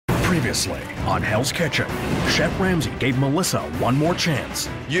Previously on Hell's Kitchen, Chef Ramsay gave Melissa one more chance.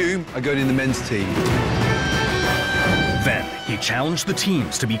 You are going in the men's team. Then he challenged the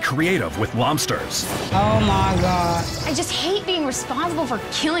teams to be creative with lobsters. Oh my God. I just hate being responsible for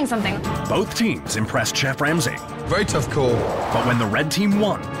killing something. Both teams impressed Chef Ramsay. Very tough call. But when the red team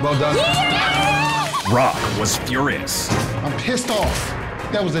won, Well done. Rock was furious. I'm pissed off.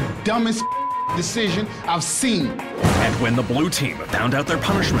 That was the dumbest decision I've seen. And when the blue team found out their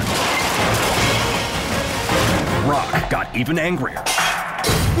punishment, Rock got even angrier.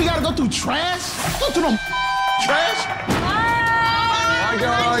 We gotta go through trash? Go through no trash? Hi,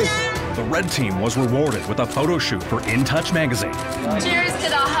 guys. The red team was rewarded with a photo shoot for In Touch magazine. Cheers to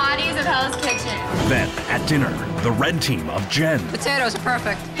the hotties of Hell's Kitchen. Then, at dinner, the red team of Jen, Potatoes are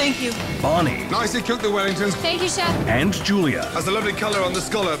perfect. Thank you. Bonnie, Nicely cooked the Wellingtons. Thank you, Chef. and Julia Has a lovely colour on the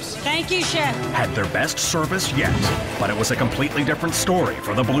scallops. Thank you, Chef. had their best service yet. But it was a completely different story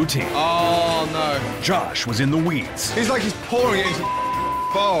for the blue team. Oh, no. Josh was in the weeds. He's like he's pouring it into the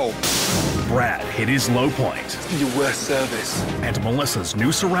bowl. Brad hit his low point. Your worst service. And Melissa's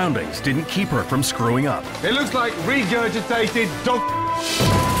new surroundings didn't keep her from screwing up. It looks like regurgitated dog.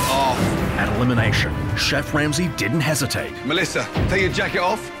 Oh. At elimination, Chef Ramsay didn't hesitate. Melissa, take your jacket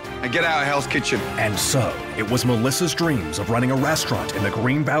off and get out of Hell's Kitchen. And so, it was Melissa's dreams of running a restaurant in the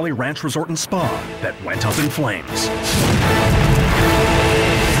Green Valley Ranch Resort and Spa that went up in flames.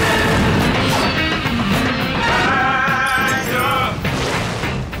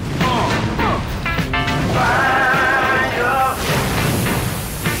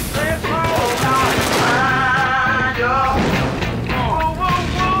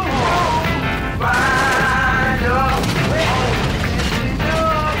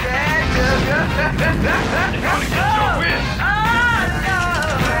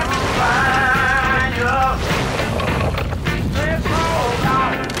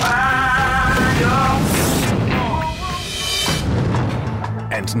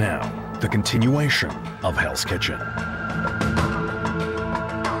 And now, the continuation of Hell's Kitchen.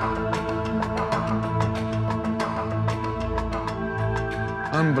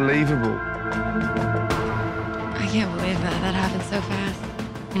 Unbelievable. I can't believe that happened so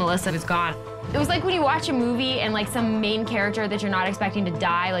fast. Melissa was gone. It was like when you watch a movie and like some main character that you're not expecting to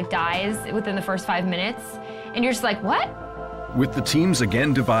die, like dies within the first 5 minutes. And you're just like, what? With the teams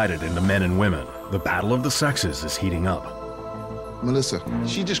again divided into men and women, the battle of the sexes is heating up. Melissa,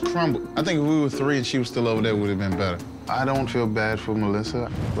 she just crumbled. I think if we were three and she was still over there, it would have been better. I don't feel bad for Melissa.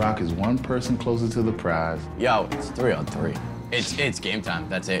 Rock is one person closer to the prize. Yo, it's 3-on-3. It's game time,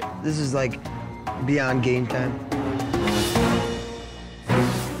 that's it. This is like beyond game time.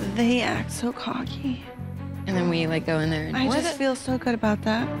 They act so cocky. And then we like go in there and I just feel so good about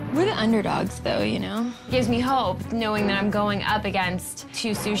that. We're the underdogs though, you know? It gives me hope knowing that I'm going up against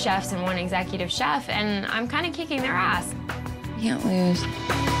 2 sous chefs and 1 executive chef, and I'm kind of kicking their ass. You can't lose.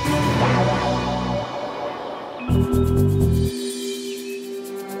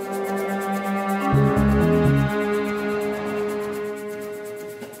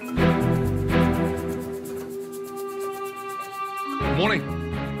 Morning.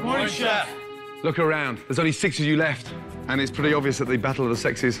 Morning, Chef. Look around. There's only 6 of you left. And it's pretty obvious that the battle of the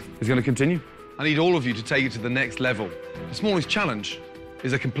sexes is going to continue. I need all of you to take it to the next level. This morning's challenge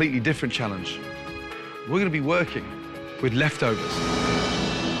is a completely different challenge. We're going to be working with leftovers.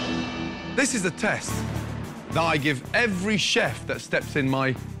 This is a test that I give every chef that steps in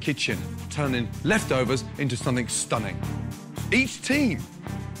my kitchen, turning leftovers into something stunning. Each team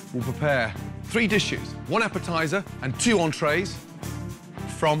will prepare 3 dishes, 1 appetizer and 2 entrees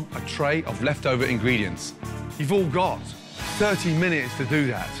from a tray of leftover ingredients. You've all got 30 minutes to do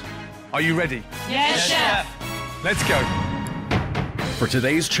that. Are you ready? Yes, Chef. Let's go. For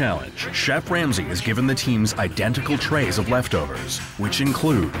today's challenge, Chef Ramsay has given the teams identical trays of leftovers, which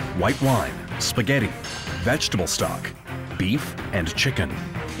include white wine, spaghetti, vegetable stock, beef, and chicken.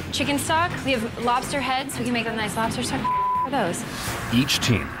 Chicken stock, we have lobster heads, we can make a nice lobster stock. What are those? Each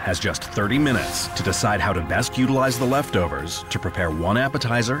team has just 30 minutes to decide how to best utilize the leftovers to prepare 1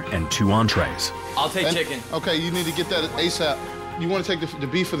 appetizer and 2 entrees. I'll take chicken. Okay, you need to get that ASAP. You want to take the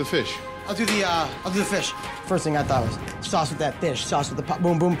beef or the fish? I'll do the fish. First thing I thought was sauce with that fish, sauce with the pop,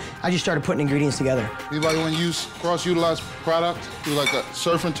 boom, boom. I just started putting ingredients together. Anybody want to use cross-utilized product? Do like a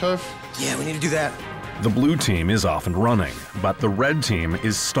surf and turf? Yeah, we need to do that. The blue team is off and running, but the red team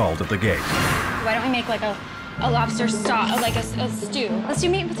is stalled at the gate. Why don't we make like a lobster stock, like a stew? Let's do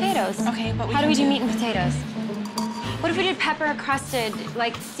meat and potatoes. Okay, but how do we do meat and potatoes? What if we did pepper-crusted,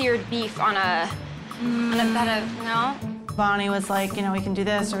 like seared beef on a feta, no? Bonnie was like, you know, we can do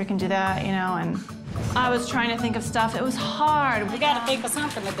this or we can do that, you know, and I was trying to think of stuff. It was hard. We gotta think of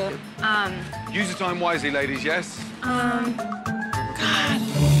something to do. Use the time wisely, ladies, yes? God.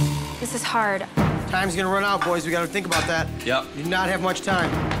 This is hard. Time's gonna run out, boys. We gotta think about that. Yep. We do not have much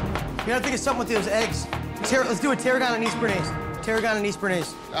time. We gotta think of something with those eggs. Let's do a tarragon and East Bernays. Tarragon and East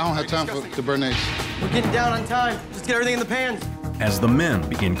Bernays. I don't have time for the Bernays. We're getting down on time. Just get everything in the pans. As the men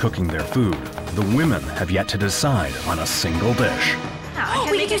begin cooking their food, the women have yet to decide on a single dish. Oh,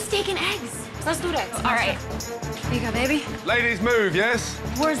 we can do steak and eggs. Let's do that. All right. Here you go, baby. Ladies, move, yes?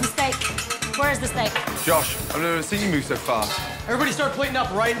 Where's the steak? Where's the steak? Josh, I've never seen you move so fast. Everybody start plating up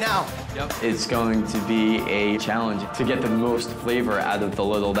right now. Yep. It's going to be a challenge to get the most flavor out of the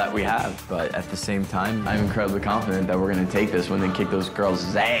little that we have. But at the same time, I'm incredibly confident that we're going to take this one and kick those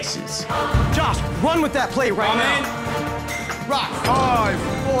girls' asses. Josh, run with that plate right now. Rock. 5,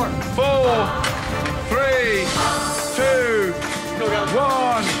 4, 3, 2,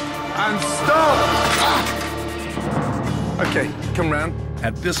 1, and stop! Okay, come round.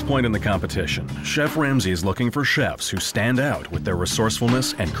 At this point in the competition, Chef Ramsay is looking for chefs who stand out with their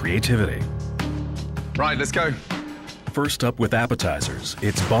resourcefulness and creativity. Right, let's go. First up with appetizers,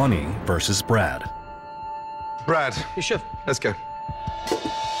 it's Bonnie versus Brad. Brad, Hey, Chef. let's go.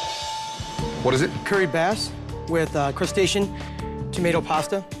 What is it? Curried bass with crustacean tomato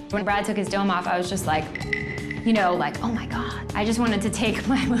pasta. When Brad took his dome off, I was just like, you know, like, oh my God. I just wanted to take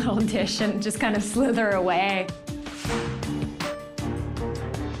my little dish and just kind of slither away.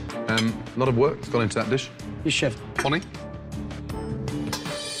 A lot of work's gone into that dish. Yes, Chef. Bonnie?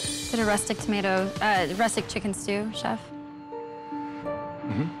 Is it a rustic rustic chicken stew, Chef?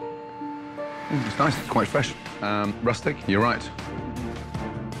 It's nice, it's quite fresh. Rustic, you're right.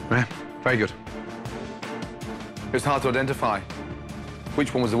 Yeah, very good. It was hard to identify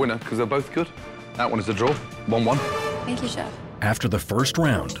which one was the winner, because they're both good. That one is a draw, 1-1. Thank you, Chef. After the first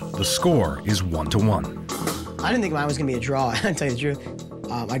round, the score is 1-1. I didn't think mine was gonna be a draw, I'll tell you the truth.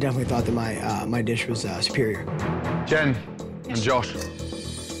 I definitely thought that my dish was superior. Jen and Josh.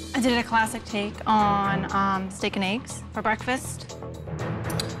 I did a classic take on steak and eggs for breakfast.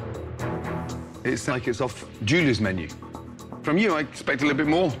 It's like it's off Julia's menu. From you, I expect a little bit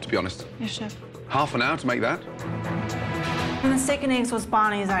more, to be honest. Yes, Chef. Half an hour to make that? And the steak and eggs was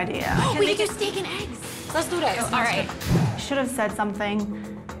Bonnie's idea. Oh, we can do steak and eggs. Let's do that. All right. I should have said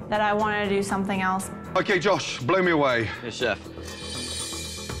something that I wanted to do something else. Okay, Josh, blow me away. Yes, Chef.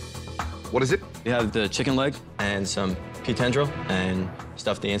 What is it? You have the chicken leg and some pea tendril and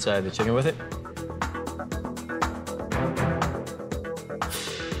stuff the inside of the chicken with it.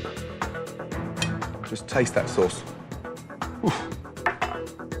 Just taste that sauce. Oof.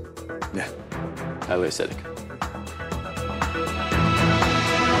 Yeah. Highly acidic.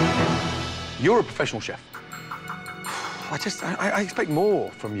 You're a professional chef. I expect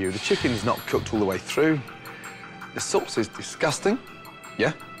more from you. The chicken's not cooked all the way through. The sauce is disgusting.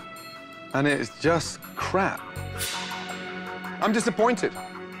 Yeah? And it's just crap. I'm disappointed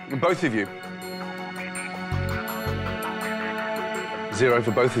in both of you. 0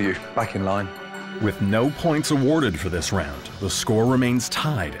 for both of you. Back in line. With no points awarded for this round, the score remains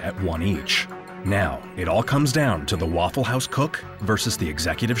tied at 1 each. Now, it all comes down to the Waffle House cook versus the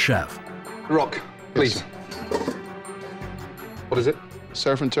executive chef. Rock, please. What is it?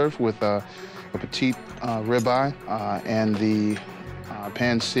 Surf and turf with a petite ribeye and the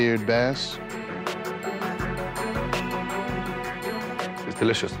pan-seared bass. It's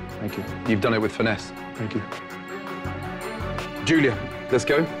delicious. Thank you. You've done it with finesse. Thank you. Julia, let's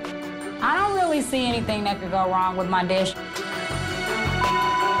go. I don't really see anything that could go wrong with my dish.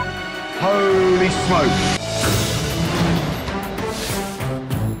 Holy smoke.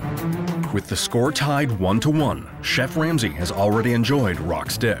 With the score tied 1-1, Chef Ramsay has already enjoyed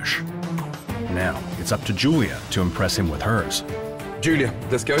Rock's dish. Now, it's up to Julia to impress him with hers. Julia,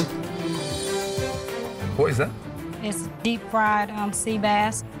 let's go. What is that? It's deep fried sea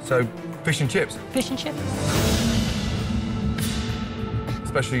bass, So, fish and chips, fish and chips.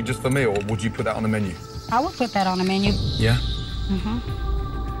 especially just for me, or would you put that on the menu? I would put that on the menu. Yeah?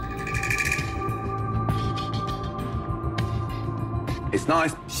 It's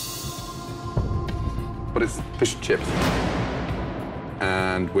nice, but it's fish and chips.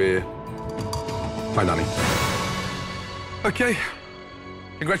 And we're fine dining. Okay,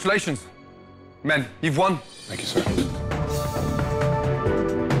 congratulations. Men, you've won. Thank you, sir.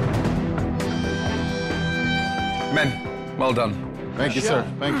 Men, well done. Thank you, sir.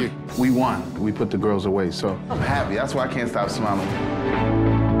 Thank you. We won. We put the girls away, so I'm happy. That's why I can't stop smiling.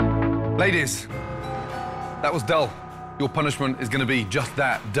 Ladies, that was dull. Your punishment is going to be just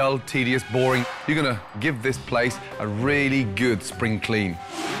that, dull, tedious, boring. You're going to give this place a really good spring clean.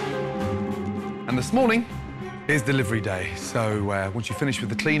 And And this morning is delivery day. So once you finish with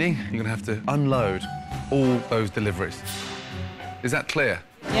the cleaning, you're going to have to unload all those deliveries. Is that clear?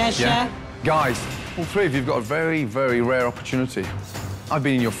 Yes, Chef. Guys, all three of you have got a very, very rare opportunity. I've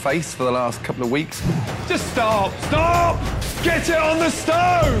been in your face for the last couple of weeks. Just stop! Stop! Get it on the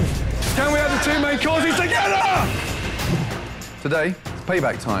stove! Can we have the two main courses together? Today, it's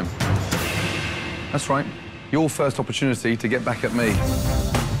payback time. That's right. Your first opportunity to get back at me.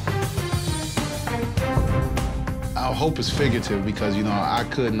 Our hope is figurative because, you know, I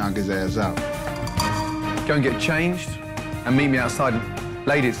could knock his ass out. Go and get changed and meet me outside.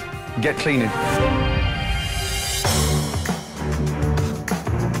 Ladies, get cleaning.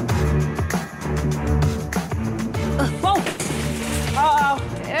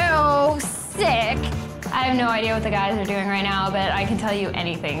 Ew, sick. I have no idea what the guys are doing right now, but I can tell you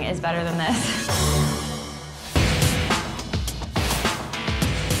anything is better than this.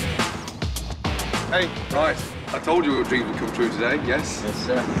 Hey, right. I told you your dreams would come true today, yes? Yes,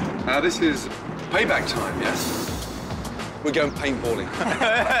 sir. This is payback time, yes? We're going paintballing.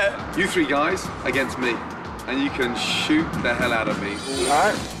 You three guys against me, and you can shoot the hell out of me. All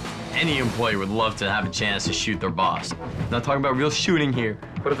right. Any employee would love to have a chance to shoot their boss. Not talking about real shooting here.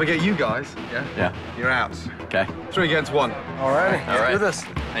 But if I get you guys, Yeah. you're out. Okay. 3 against 1. All right, All right. do this.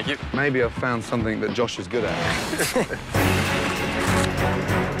 Thank you. Maybe I've found something that Josh is good at.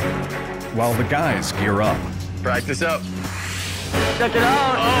 While the guys gear up, Practice up. Check it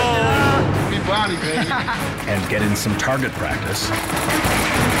out. Be Bonnie, baby. and get in some target practice,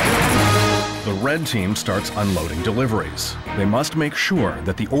 the red team starts unloading deliveries. They must make sure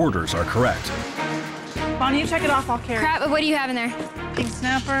that the orders are correct. Bonnie, you check it off, I'll carry it. Crab, what do you have in there? Pink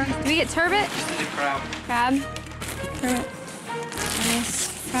snapper. Do we get turbot? Crab. Crab. Turbot. Nice,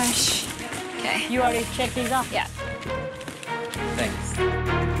 fresh. Okay. You already checked these off? Yeah. Thanks.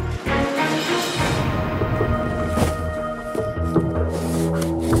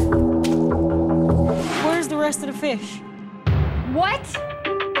 Where's the rest of the fish? What?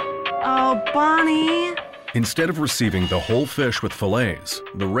 Oh, Bonnie. Instead of receiving the whole fish with fillets,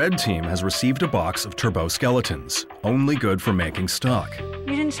 the red team has received a box of turbot skeletons, only good for making stock.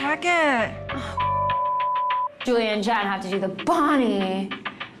 You didn't check it. Julia and Jen have to do the Bonnie.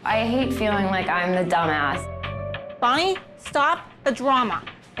 I hate feeling like I'm the dumbass. Bonnie, stop the drama.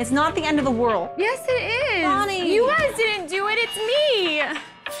 It's not the end of the world. Yes, it is. Bonnie. You guys didn't do it, it's me.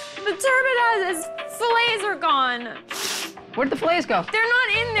 The turbot his fillets are gone. Where'd the fillets go? They're not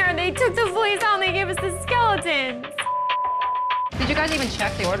in there. They took the fillets out and they gave us the skeletons. Did you guys even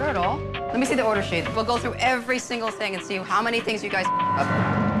check the order at all? Let me see the order sheet. We'll go through every single thing and see how many things you guys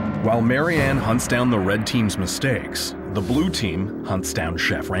up. While Marianne hunts down the red team's mistakes, the blue team hunts down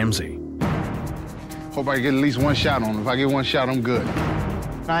Chef Ramsay. Hope I get at least one shot on him. If I get one shot, I'm good.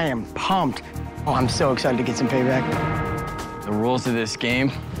 I am pumped. Oh, I'm so excited to get some payback. The rules of this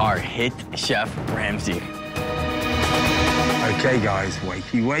game are hit Chef Ramsay. Okay, guys,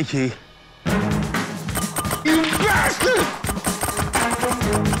 wakey, wakey. You bastard!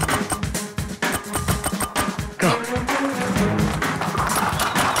 Go.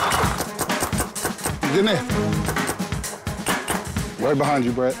 He's in there. Right behind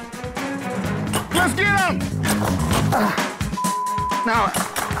you, Brett. Let's get him! Now.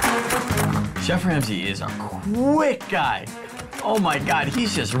 Chef Ramsay is a quick guy. Oh my God,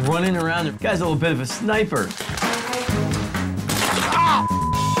 he's just running around. The guy's a little bit of a sniper.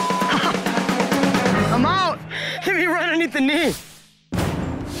 I'm out. Hit me right underneath the knee.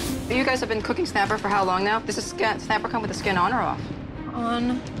 You guys have been cooking snapper for how long now? Does the snapper come with the skin on or off?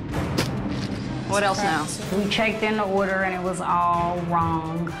 On. What else now? We checked in the order and it was all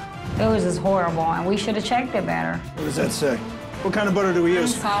wrong. It was just horrible and we should have checked it better. What does that say? What kind of butter do we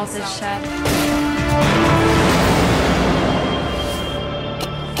use? Salted, Chef.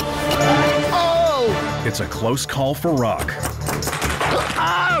 Oh! It's a close call for Rock.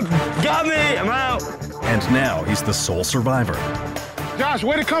 Ah! Got me! I'm out! And now he's the sole survivor. Josh,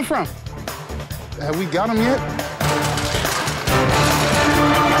 where'd it come from? Have we got him yet?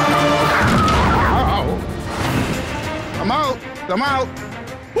 Uh-oh. I'm out. I'm out.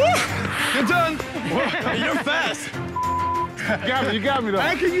 Woo! You're done. You're fast. You got me though.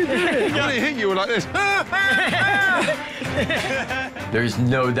 How can you do it? When it hit you like this. There's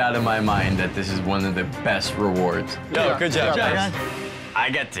no doubt in my mind that this is one of the best rewards. No, good job, guys. I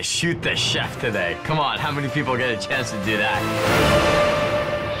get to shoot the chef today. Come on, how many people get a chance to do that?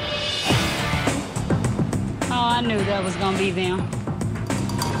 Oh, I knew that was gonna be them.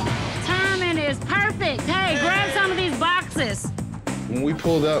 Timing is perfect. Hey, grab some of these boxes. When we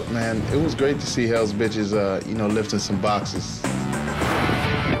pulled up, man, it was great to see Hell's Bitches, lifting some boxes.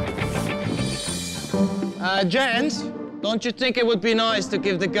 Gents, don't you think it would be nice to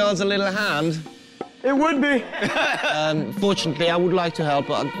give the girls a little hand? It would be. Fortunately, I would like to help,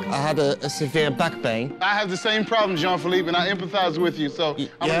 but I had a severe back pain. I have the same problem, Jean-Philippe, and I empathize with you, so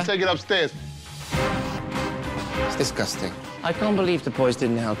I'm gonna take it upstairs. It's disgusting. I can't believe the boys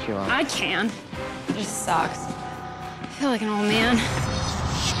didn't help you out. I can. It just sucks. I feel like an old man.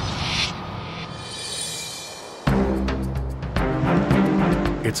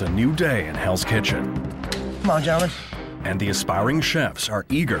 It's a new day in Hell's Kitchen. Come on, gentlemen. And the aspiring chefs are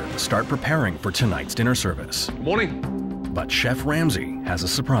eager to start preparing for tonight's dinner service. Morning. But Chef Ramsay has a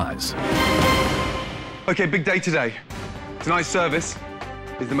surprise. Okay, big day today. Tonight's service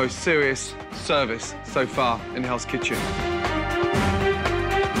is the most serious service so far in Hell's Kitchen.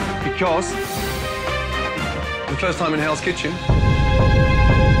 Because the first time in Hell's Kitchen,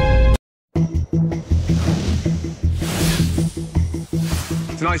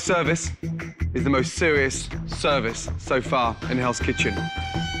 tonight's service is the most serious service so far in Hell's Kitchen.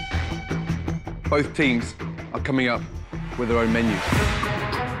 Both teams are coming up with their own menus.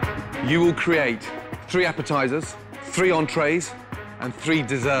 You will create 3 appetizers, 3 entrees, and 3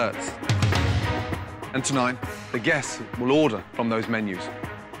 desserts. And tonight, the guests will order from those menus.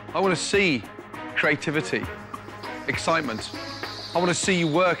 I want to see creativity, excitement. I want to see you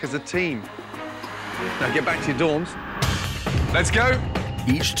work as a team. Now get back to your dorms. Let's go.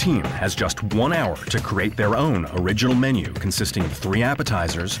 Each team has just 1 hour to create their own original menu consisting of 3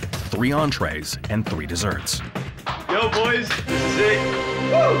 appetizers, 3 entrees, and 3 desserts. Yo, boys, this is it.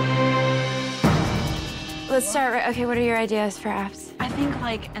 Woo! Let's start right. Okay, what are your ideas for apps? I think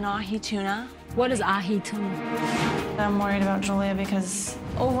like an ahi tuna. What is ahi tuna? I'm worried about Julia because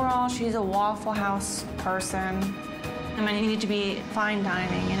overall she's a Waffle House person. I mean, you need to be fine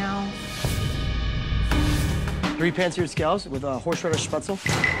dining, you know? 3 pan-seared scallops with a horseradish spetzel.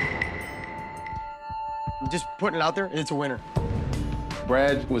 I'm just putting it out there, and it's a winner.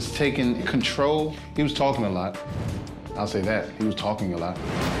 Brad was taking control. He was talking a lot. I'll say that. He was talking a lot.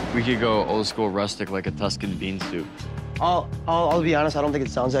 We could go old school rustic like a Tuscan bean soup. I'll be honest, I don't think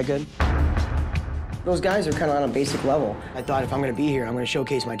it sounds that good. Those guys are kind of on a basic level. I thought if I'm gonna be here, I'm gonna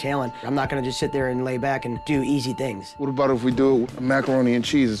showcase my talent. I'm not gonna just sit there and lay back and do easy things. What about if we do a macaroni and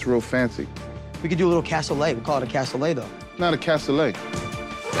cheese? It's real fancy. We could do a little cassoulet. We call it a cassoulet, though. Not a cassoulet.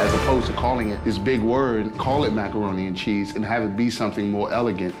 As opposed to calling it this big word, call it macaroni and cheese and have it be something more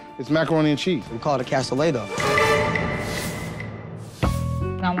elegant. It's macaroni and cheese. We call it a cassoulet, though.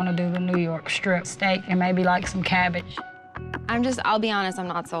 I want to do the New York strip steak and maybe like some cabbage. I'll be honest, I'm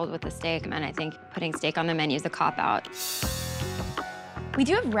not sold with the steak, and I think putting steak on the menu is a cop-out. We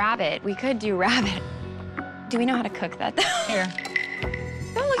do have rabbit. We could do rabbit. Do we know how to cook that, though? Here.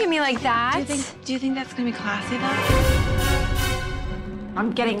 Don't look at me like that. Do you think that's gonna be classy, though?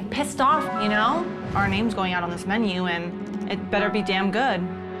 I'm getting pissed off, you know? Our name's going out on this menu, and it better be damn good.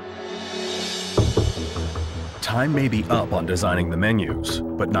 Time may be up on designing the menus,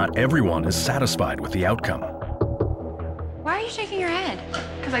 but not everyone is satisfied with the outcome. Why are you shaking your head?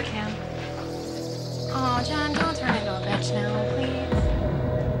 Because I can. Oh, John, don't turn into a bitch now, please.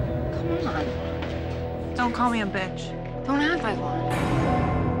 Come on. Don't call me a bitch. Don't act like one.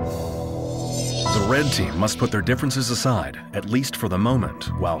 The red team must put their differences aside, at least for the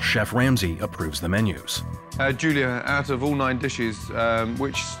moment, while Chef Ramsay approves the menus. Julia, out of all 9 dishes,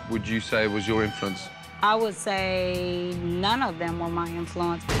 which would you say was your influence? I would say none of them were my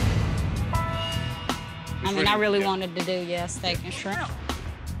influence. I mean, I really wanted to do, steak and shrimp.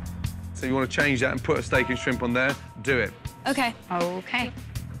 So you want to change that and put a steak and shrimp on there? Do it. Okay. Okay.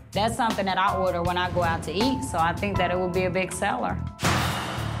 That's something that I order when I go out to eat, so I think that it would be a big seller.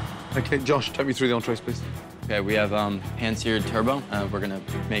 Okay, Josh, take me through the entrees, please. Okay, we have pan-seared turbo. We're gonna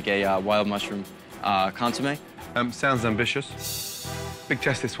make a wild mushroom consomme. Sounds ambitious. Big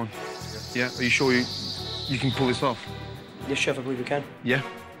test, this one. Yeah, are you sure you can pull this off? Yes, Chef, I believe we can. Yeah?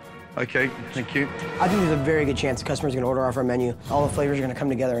 Okay, thank you. I think there's a very good chance the customers are gonna order off our menu. All the flavors are gonna come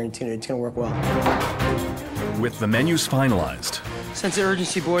together, and it's gonna work well. With the menus finalized, Sense of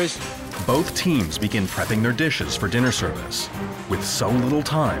urgency, boys. both teams begin prepping their dishes for dinner service. With so little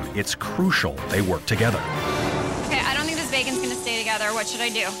time, it's crucial they work together. Okay, I don't think this bacon's gonna stay together. What should I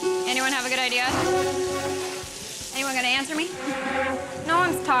do? Anyone have a good idea? Anyone gonna answer me? No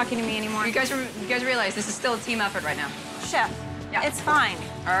one's talking to me anymore. You guys realize this is still a team effort right now. Chef, Yeah. it's fine.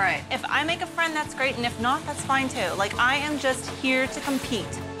 All right. If I make a friend, that's great, and if not, that's fine too. Like, I am just here to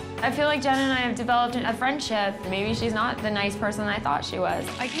compete. I feel like Jen and I have developed a friendship. Maybe she's not the nice person I thought she was.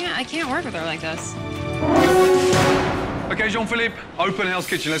 I can't work with her like this. Okay, Jean-Philippe, open Hell's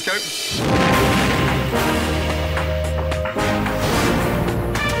Kitchen, let's go.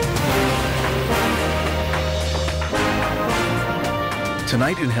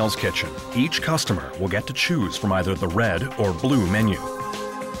 Tonight in Hell's Kitchen, each customer will get to choose from either the red or blue menu.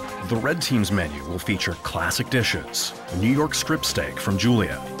 The red team's menu will feature classic dishes, New York strip steak from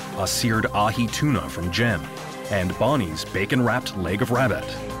Julia, a seared ahi tuna from Jen, and Bonnie's bacon-wrapped leg of rabbit.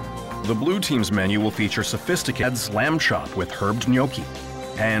 The blue team's menu will feature sophisticated lamb chop with herbed gnocchi,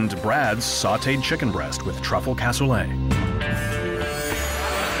 and Brad's sautéed chicken breast with truffle cassoulet.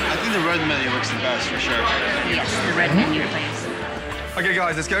 I think the red menu looks the best for sure. Yes, the red menu, please. Okay,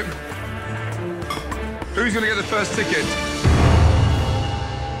 guys, let's go. Who's going to get the first ticket?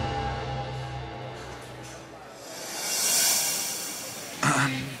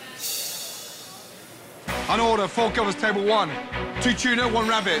 On order, 4 covers, table 1. 2 tuna, 1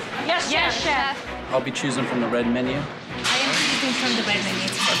 rabbit. Yes, chef. I'll be choosing from the red menu. I am choosing from the red menu.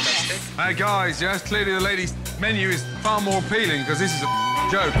 Hey, guys, yes, clearly the ladies' menu is far more appealing because this is a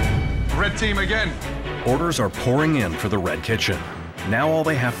joke. Red team again. Orders are pouring in for the red kitchen. Now all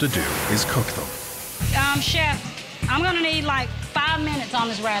they have to do is cook them. Chef, I'm gonna need like 5 minutes on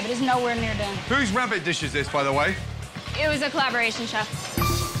this rabbit. It's nowhere near done. Whose rabbit dish is this, by the way? It was a collaboration, chef.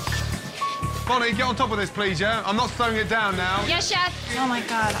 Bonnie, get on top of this, please, yeah? I'm not slowing it down now. Yes, chef. Oh my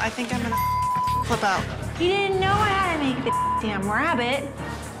God, I think I'm gonna flip out. You didn't know I had to make the damn rabbit.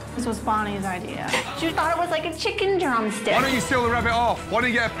 This was Bonnie's idea. She thought it was like a chicken drumstick. Why don't you seal the rabbit off? Why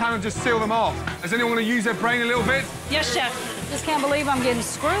don't you get a pan and just seal them off? Is anyone going to use their brain a little bit? Yes, chef. Just can't believe I'm getting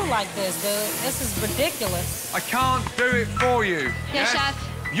screwed like this, dude. This is ridiculous. I can't do it for you. Yes, chef.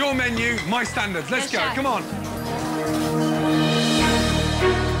 Your menu, my standards. Let's Yes, go. chef. Come on.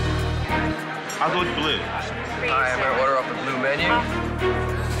 I'll go with blue. I'm going to order off the blue menu.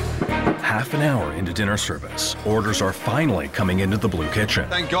 Half an hour into dinner service, orders are finally coming into the blue kitchen.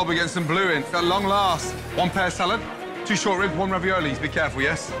 Thank God we're getting some blue in. At long last. 1 pear salad, 2 short ribs, 1 raviolis. Be careful,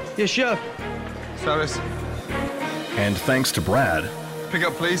 yes? Yes, chef. Service. And thanks to Brad, Pick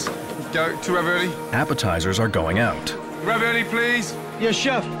up, please. Go. 2 ravioli. appetizers are going out. Ravioli, please. Yes,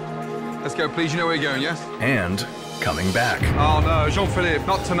 chef. Let's go, please. You know where you're going, yes? And coming back. Oh, no. Jean-Philippe,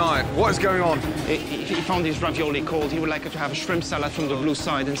 not tonight. What is going on? He found his ravioli cold. He would like to have a shrimp salad from the blue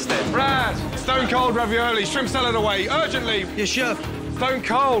side instead. Brad, stone cold ravioli. Shrimp salad away. Urgently. Yes, chef. Stone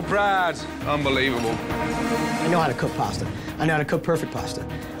cold, Brad. Unbelievable. I know how to cook pasta. I know how to cook perfect pasta.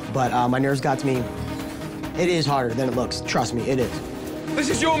 But my nerves got to me. It is harder than it looks. Trust me, it is. This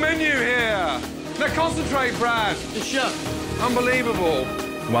is your menu here. Now concentrate, Brad. Yes, chef. Unbelievable.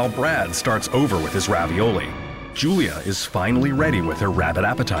 While Brad starts over with his ravioli, Julia is finally ready with her rabbit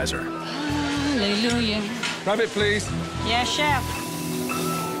appetizer. Hallelujah. Rabbit, please. Yes, chef.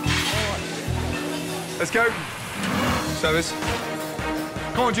 Let's go. Service.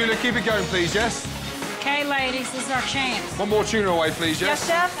 Come on, Julia, keep it going, please, yes? Okay, ladies, this is our chance. 1 more tuna away, please, yes?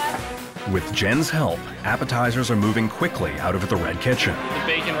 Yes, chef. With Jen's help, appetizers are moving quickly out of the red kitchen. The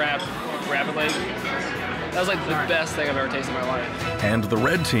bacon wrapped rabbit leg. That was like the best thing I've ever tasted in my life. And the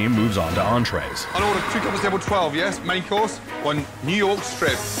red team moves on to entrees. I'll order 2 covers table 12, yes? Main course, 1 New York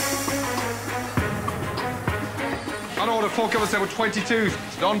strip. I'll order 4 covers table 22,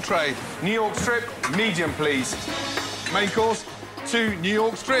 entree. New York strip, medium, please. Main course, 2 New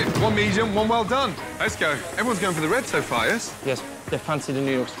York strip, 1 medium, 1 well done. Let's go. Everyone's going for the red so far, yes? Yes, they fancy the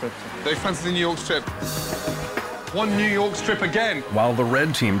New York strip. They fancy the New York strip. 1 New York strip again. While the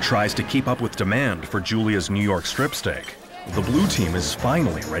red team tries to keep up with demand for Julia's New York strip steak, the blue team is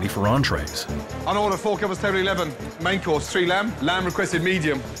finally ready for entrees. On order 4 covers table 11. Main course, 3 lamb. Lamb requested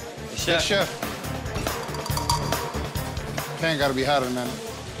medium. Yes, chef. Pan gotta be hotter than that.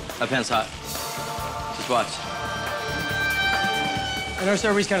 That pan's hot. Just watch. I noticed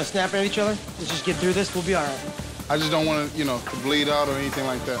everybody's kind of snapping at each other. Let's just get through this. We'll be all right. I just don't want to, to bleed out or anything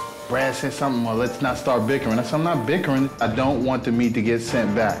like that. Brad said something, well, let's not start bickering. I said, I'm not bickering. I don't want the meat to get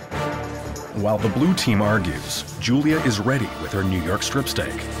sent back. While the blue team argues, Julia is ready with her New York strip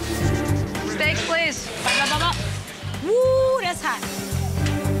steak. Steaks, please. Woo, that's hot.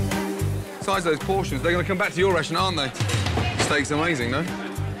 Size of those portions, they're going to come back to your restaurant, aren't they? Steak's amazing, no?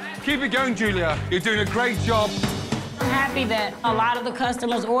 Keep it going, Julia. You're doing a great job. I'm happy that a lot of the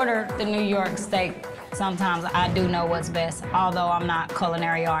customers order the New York steak. Sometimes I do know what's best, although I'm not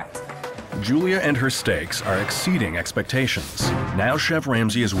culinary arts. Julia and her steaks are exceeding expectations. Now Chef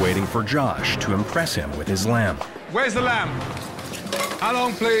Ramsay is waiting for Josh to impress him with his lamb. Where's the lamb? How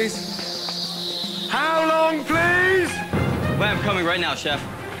long, please? How long, please? Lamb coming right now, chef.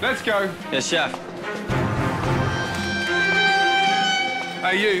 Let's go. Yes, chef.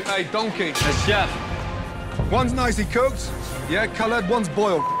 Hey, you. Hey, donkey. Yes, chef. One's nicely cooked. Yeah, coloured. One's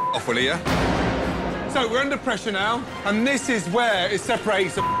boiled. Off, will you? So we're under pressure now, and this is where it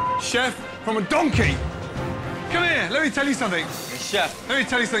separates a chef from a donkey. Come here, let me tell you something. Yes, chef. Let me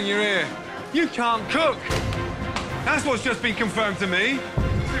tell you something, you're here. You can't cook. That's what's just been confirmed to me.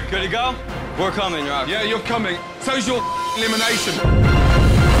 Good to go? We're coming, Rock. Yeah, you're coming. So's your elimination.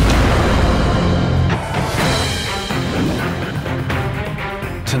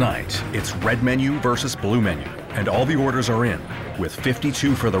 Tonight, it's red menu versus blue menu, and all the orders are in, with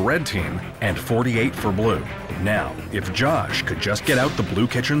 52 for the red team and 48 for blue. Now, if Josh could just get out the Blue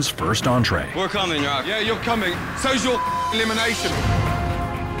Kitchen's first entree. We're coming, Rock. Yeah, you're coming. So's your elimination.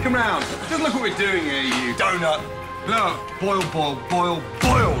 Come round. Just look what we're doing here, you donut. Look, boil, boil, boil,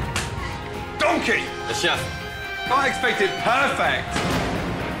 boiled. Donkey! The chef. I expected perfect.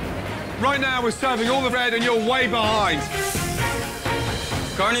 Right now, we're serving all the red and you're way behind.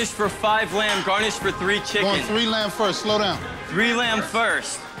 Garnish for 5 lamb, garnish for 3 chicken. Going 3 lamb first, slow down. 3 lamb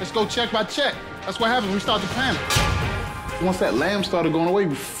first. Let's go check by check. That's what happens when we start to panic. Once that lamb started going away,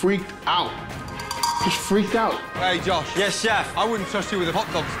 we freaked out. Just freaked out. Hey, Josh. Yes, chef. I wouldn't trust you with a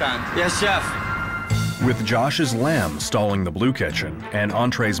hot dog stand. Yes, chef. With Josh's lamb stalling the Blue Kitchen and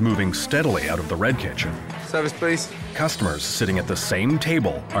entrees moving steadily out of the Red Kitchen. Service, please. Customers sitting at the same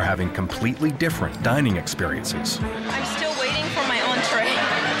table are having completely different dining experiences. I'm still waiting for my entree.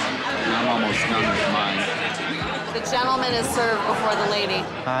 I'm almost done with mine. The gentleman is served before the lady.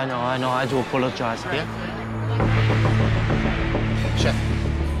 I know, I do apologize. Yeah? Chef,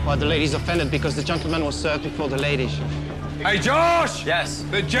 well, the lady's offended because the gentleman was served before the lady. Hey, Josh! Yes?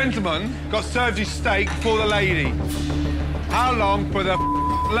 The gentleman got served his steak before the lady. How long for the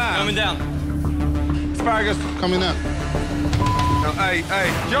lamb? Coming down. Asparagus. Coming up. No, hey,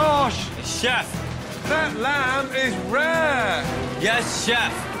 Josh! Chef. That lamb is rare. Yes,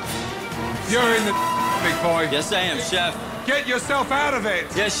 chef. You're in the big boy. Yes, I am, chef. Get yourself out of it.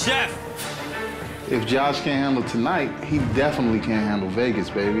 Yes, chef. If Josh can't handle tonight, he definitely can't handle Vegas,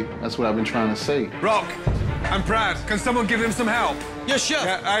 baby. That's what I've been trying to say. Rock and Brad, can someone give him some help? Yes, chef.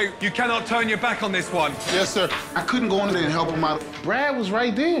 Yeah, hey, you cannot turn your back on this one. Yes, sir. I couldn't go in there and help him out. Brad was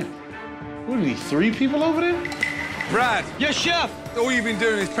right there. What are these, 3 people over there? Brad. Yes, chef. All you've been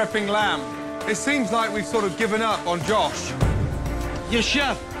doing is prepping lamb. It seems like we've sort of given up on Josh. Yes,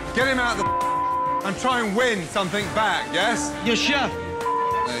 chef. Get him out of the and try and win something back, yes? Yes, chef.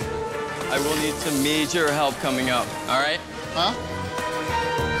 Hey, I will need some major help coming up, all right? Huh?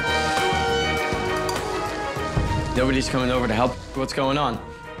 Nobody's coming over to help. What's going on?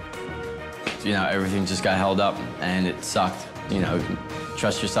 You know, everything just got held up, and it sucked. You know,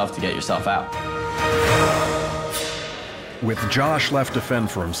 trust yourself to get yourself out. With Josh left to fend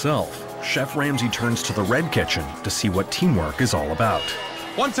for himself, Chef Ramsay turns to the Red Kitchen to see what teamwork is all about.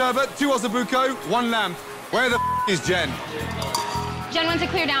 1 turbot, 2 ossobuco, 1 lamb. Where the is Jen? Jen wants to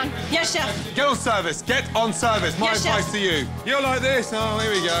clear down. Yes, chef. Get on service. Get on service. My Yes, advice chef. to you. You're like this. Oh,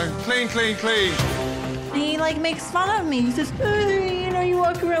 here we go. Clean, clean, clean. He like makes fun of me. He says, you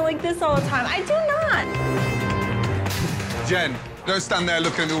walk around like this all the time. I do not. Jen, don't stand there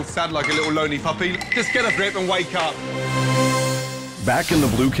looking all sad like a little lonely puppy. Just get a grip and wake up. Back in the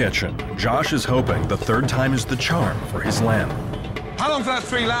Blue Kitchen, Josh is hoping the 3rd time is the charm for his lamb. How long for that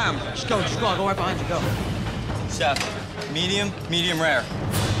 3 lamb? Just go. I'll go right behind you. Go. Chef, medium rare.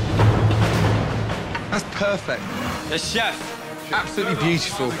 That's perfect. Yes, chef. Absolutely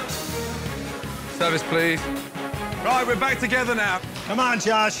beautiful. Service, please. Right, we're back together now. Come on,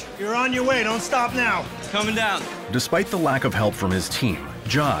 Josh. You're on your way. Don't stop now. Coming down. Despite the lack of help from his team,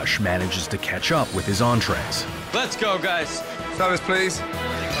 Josh manages to catch up with his entrees. Let's go, guys. Service, please.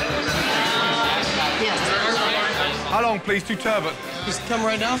 Yes. How long, please? 2 turbot. Just come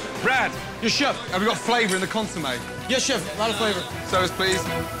right now. Brad. Yes, chef. Have we got flavour in the consomme? Yes, chef. A lot of flavor. Service, please.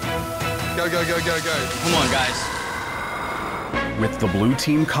 Go, go, go, go, go. Come on, guys. With the blue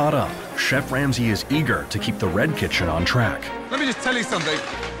team caught up, Chef Ramsay is eager to keep the Red Kitchen on track. Let me just tell you something.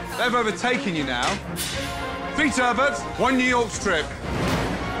 They've overtaken you now. 3 turbots, 1 New York strip.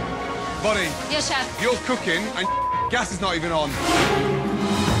 Bonnie. Yes, chef. You're cooking and gas is not even on.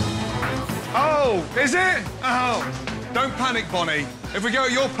 Oh, is it? Oh. Don't panic, Bonnie. If we go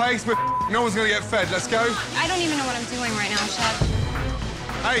at your pace, no one's going to get fed. Let's go. I don't even know what I'm doing right now, Chef.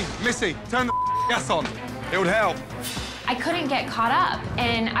 Hey, Missy, turn the gas on. It would help. I couldn't get caught up,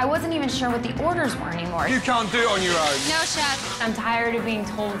 and I wasn't even sure what the orders were anymore. You can't do it on your own. No, Chef. I'm tired of being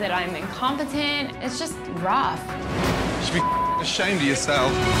told that I'm incompetent. It's just rough. You should be ashamed of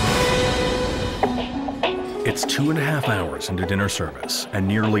yourself. It's 2.5 hours into dinner service, and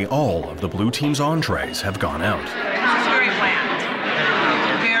nearly all of the blue team's entrees have gone out. Very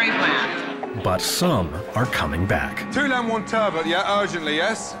bland. Very bland. But some are coming back. 2 lamb, 1 turbot, yeah, urgently,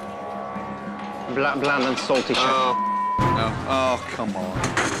 yes? Bland and salty, chef. Oh, no. Oh, come on.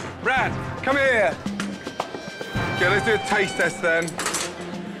 Brad, come here. Okay, let's do a taste test then.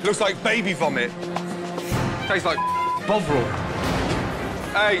 Looks like baby vomit. Tastes like Bovril.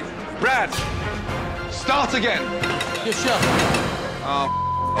 Hey, Brad, start again. Yes, chef. Oh,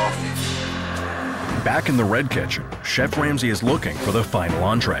 off. Back in the Red Kitchen, Chef Ramsay is looking for the final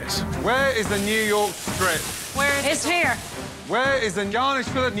entrees. Where is the New York strip? Where? It's here. Where is the garnish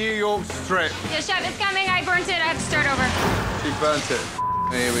for the New York strip? Yeah, chef, it's coming. I burnt it. I have to start over. She burnt it.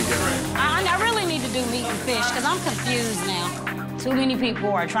 Here we go. I really need to do meat and fish because I'm confused now. Too many people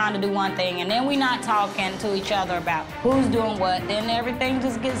are trying to do one thing, and then we're not talking to each other about who's doing what. Then everything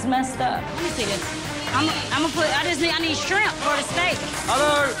just gets messed up. Let me see this. I need shrimp for the steak.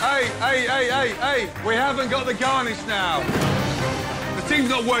 Hello, hey, we haven't got the garnish now. The team's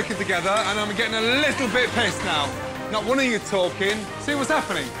not working together, and I'm getting a little bit pissed now. Not one of you talking. See what's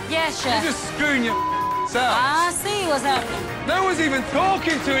happening? Yes, chef. You're just screwing yourselves. I see what's happening. No one's even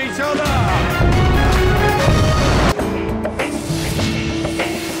talking to each other.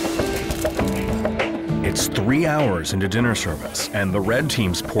 It's 3 hours into dinner service, and the red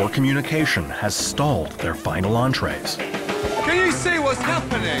team's poor communication has stalled their final entrees. Can you see what's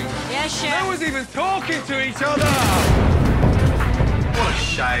happening? Yes, chef. No one's even talking to each other. What a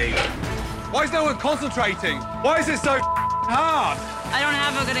shame. Why is no one concentrating? Why is it so hard? I don't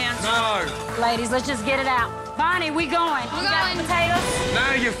have a good answer. No. Ladies, let's just get it out. Bonnie, we going. We got potatoes?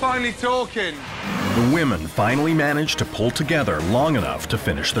 Now you're finally talking. The women finally manage to pull together long enough to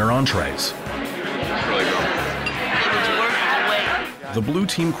finish their entrees. The blue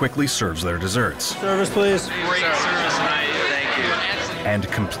team quickly serves their desserts. Service, please. Great service tonight. Thank you. And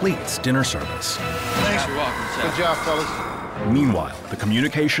completes dinner service. Thanks. You're welcome, chef. Good job, fellas. Meanwhile, the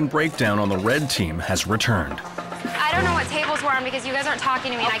communication breakdown on the red team has returned. I don't know what tables we're on because you guys aren't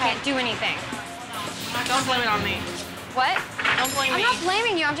talking to me and I can't do anything. Don't blame it on me. What? Don't blame me. I'm not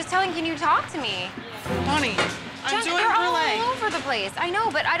blaming you. I'm just telling you, can you talk to me? Honey, I'm doing you're all relay. over the place. I know,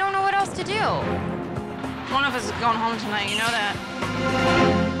 but I don't know what else to do. One of us is going home tonight, you know that.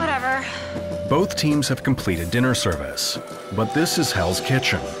 Whatever. Both teams have completed dinner service, but this is Hell's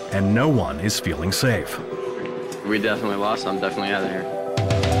Kitchen, and no one is feeling safe. We definitely lost. I'm definitely out of here.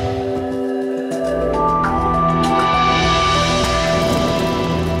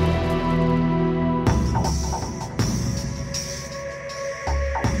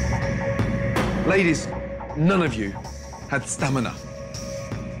 Ladies, none of you had stamina.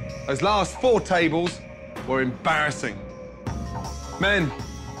 Those last 4 tables were embarrassing. Men,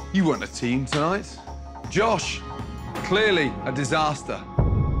 you weren't a team tonight. Josh, clearly a disaster.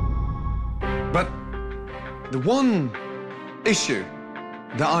 But the one issue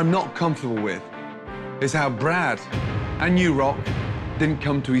that I'm not comfortable with is how Brad and you, Rock, didn't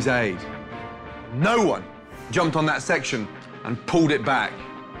come to his aid. No one jumped on that section and pulled it back.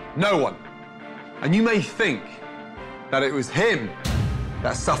 No one. And you may think that it was him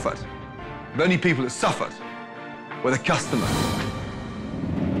that suffered. The only people that suffered were the customers.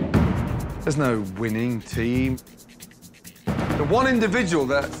 There's no winning team. The one individual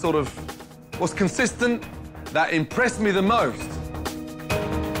that sort of was consistent, that impressed me the most,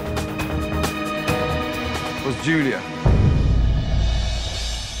 was Julia.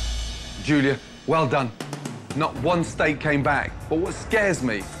 Julia, well done. Not one steak came back. But what scares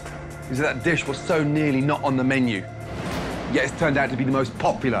me is that dish was so nearly not on the menu. Yet it's turned out to be the most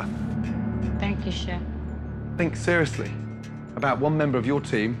popular. Thank you, chef. Think seriously about one member of your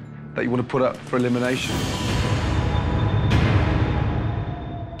team that you want to put up for elimination.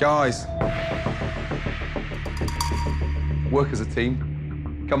 Guys, work as a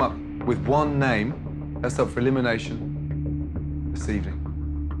team. Come up with one name that's up for elimination this evening.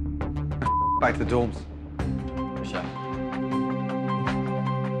 Back to the dorms. Chef.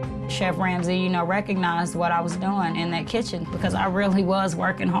 Chef Ramsay, recognized what I was doing in that kitchen because I really was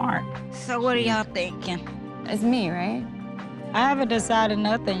working hard. So what are y'all thinking? It's me, right? I haven't decided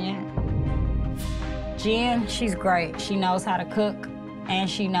nothing yet. Jen, she's great. She knows how to cook, and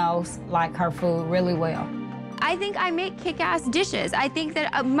she knows, her food really well. I think I make kick-ass dishes. I think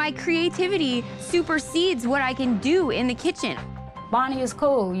that my creativity supersedes what I can do in the kitchen. Bonnie is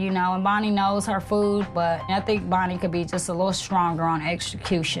cool, and Bonnie knows her food, but I think Bonnie could be just a little stronger on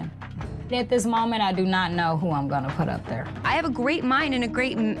execution. At this moment, I do not know who I'm gonna put up there. I have a great mind and a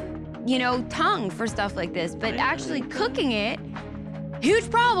great, tongue for stuff like this, but actually cooking it, huge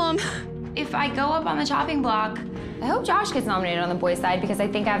problem. If I go up on the chopping block, I hope Josh gets nominated on the boys' side because I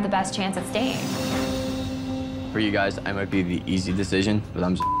think I have the best chance at staying. For you guys, I might be the easy decision, but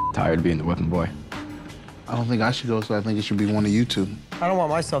I'm just tired of being the whipping boy. I don't think I should go, so I think it should be one of you two. I don't want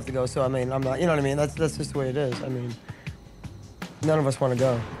myself to go, so I'm not, you know what I mean? That's just the way it is. None of us want to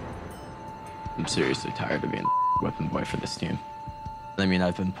go. I'm seriously tired of being the whipping boy for this team. I mean,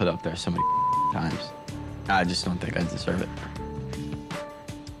 I've been put up there so many times. I just don't think I deserve it.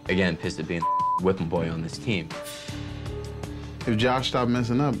 Again, pissed at being whipping boy on this team. If Josh stopped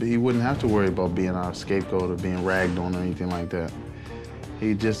messing up, he wouldn't have to worry about being our scapegoat or being ragged on or anything like that.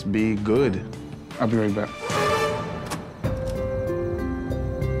 He'd just be good. I'll be right back.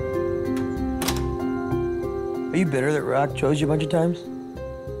 Are you bitter that Rock chose you a bunch of times?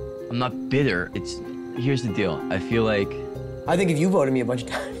 I'm not bitter. Here's the deal. I feel like... I think if you voted me a bunch of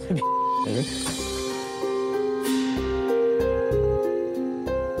times, I'd be bitter.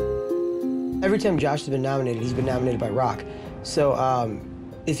 Every time Josh has been nominated, he's been nominated by Rock. So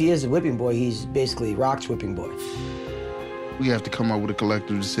if he is a whipping boy, he's basically Rock's whipping boy. We have to come up with a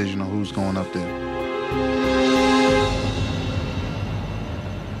collective decision on who's going up there.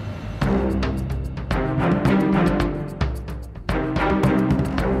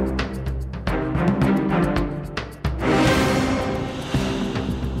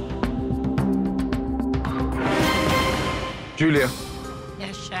 Julia.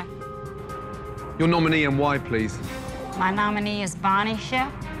 Yes, Chef. Your nominee and why, please? My nominee is Bonnie,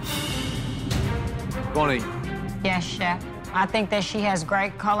 Chef. Bonnie. Yes, Chef. I think that she has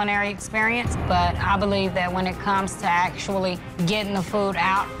great culinary experience, but I believe that when it comes to actually getting the food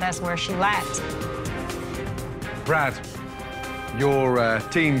out, that's where she lacks. Brad, your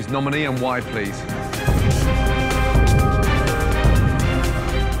team's nominee and why, please?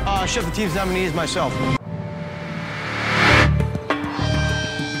 Chef, the team's nominee is myself.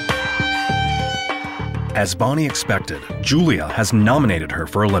 As Bonnie expected, Julia has nominated her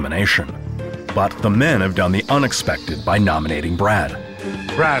for elimination. But the men have done the unexpected by nominating Brad.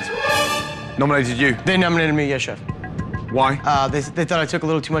 Brad nominated you. They nominated me, yes, Chef. Why? They thought I took a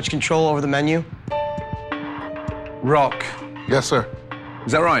little too much control over the menu. Rock. Yes, sir.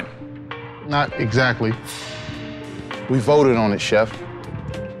 Is that right? Not exactly. We voted on it, Chef.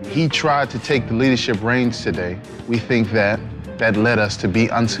 He tried to take the leadership reins today. We think that led us to be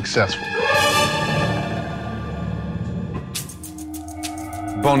unsuccessful.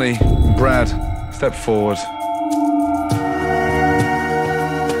 Bonnie, Brad, step forward.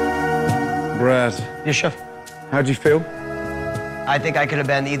 Brad. Yes, Chef. How'd you feel? I think I could have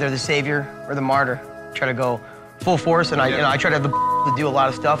been either the savior or the martyr. Try to go full force, and I try to have the to do a lot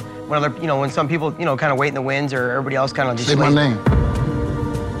of stuff. When when some people, kind of wait in the wings, or everybody else kind of just say my name.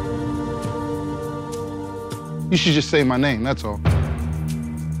 You should just say my name. That's all.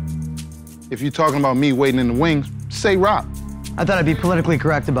 If you're talking about me waiting in the wings, say Rock. I thought I'd be politically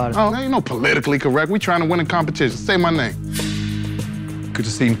correct about it. Oh, ain't no politically correct. We're trying to win a competition. Say my name. Good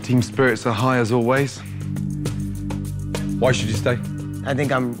to see team spirits are high as always. Why should you stay? I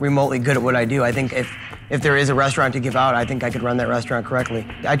think I'm remotely good at what I do. I think if there is a restaurant to give out, I think I could run that restaurant correctly.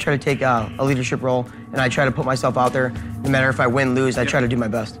 I try to take a leadership role, and I try to put myself out there. No matter if I win, lose, I try to do my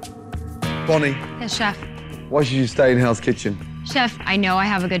best. Bonnie. Yes, Chef. Why should you stay in Hell's Kitchen? Chef, I know I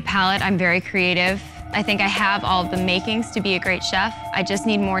have a good palate. I'm very creative. I think I have all of the makings to be a great chef. I just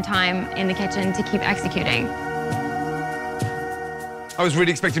need more time in the kitchen to keep executing. I was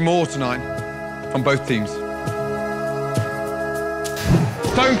really expecting more tonight from both teams.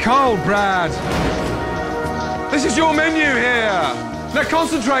 Stone cold, Brad. This is your menu here. Now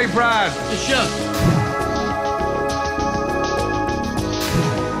concentrate, Brad. Yes, Chef.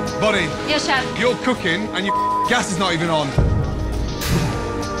 Bonnie. Yes, Chef. You're cooking and your gas is not even on.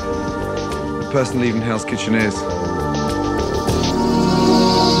 The person leaving Hell's Kitchen is...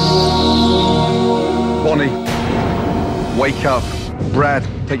 Bonnie, wake up. Brad,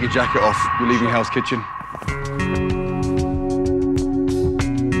 take your jacket off. You're leaving Hell's Kitchen.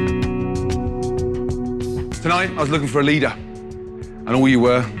 Tonight, I was looking for a leader, and all you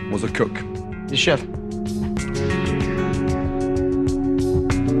were was a cook. The chef.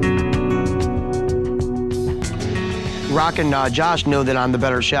 Rock and Josh know that I'm the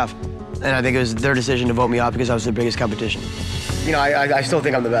better chef, and I think it was their decision to vote me out because I was their biggest competition. I still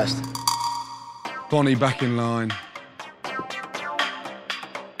think I'm the best. Bonnie, back in line.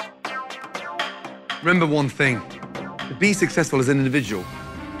 Remember one thing, to be successful as an individual,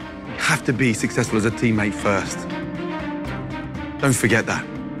 you have to be successful as a teammate first. Don't forget that.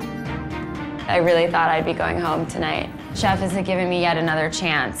 I really thought I'd be going home tonight. Chef has given me yet another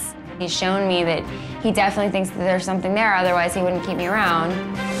chance. He's shown me that he definitely thinks that there's something there, otherwise he wouldn't keep me around.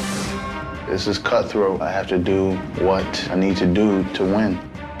 This is cutthroat. I have to do what I need to do to win.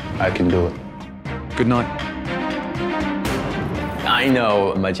 I can do it. Good night. I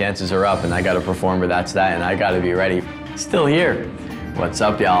know my chances are up and I gotta perform, but that's that, and I gotta be ready. Still here. What's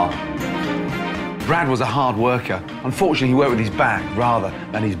up, y'all? Brad was a hard worker. Unfortunately, he worked with his back rather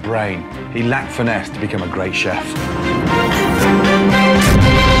than his brain. He lacked finesse to become a great chef.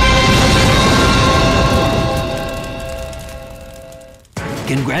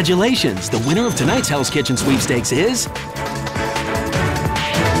 Congratulations! The winner of tonight's Hell's Kitchen sweepstakes is...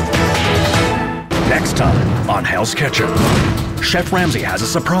 Next time on Hell's Kitchen, Chef Ramsay has a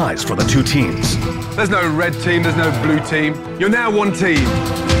surprise for the two teams. There's no red team, there's no blue team. You're now one team.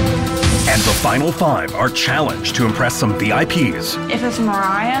 And the final five are challenged to impress some VIPs. If it's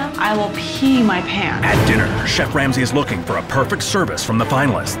Mariah, I will pee my pants. At dinner, Chef Ramsay is looking for a perfect service from the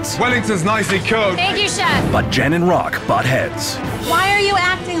finalists. Wellington's nicely cooked. Thank you, Chef. But Jen and Rock butt heads. Why are you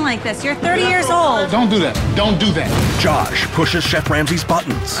acting like this? You're 30 years old. Don't do that. Don't do that. Josh pushes Chef Ramsay's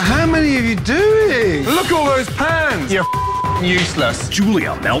buttons. How many are you doing? Look at all those pans. You're useless.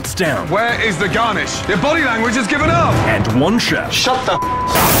 Julia melts down. Where is the garnish? Your body language has given up. And one chef Shut the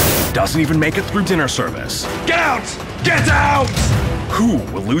doesn't even make it through dinner service. Get out! Get out! Who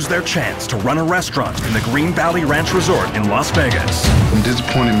will lose their chance to run a restaurant in the Green Valley Ranch Resort in Las Vegas? I'm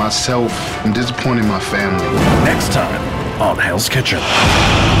disappointing myself. I'm disappointing my family. Next time on Hell's Kitchen.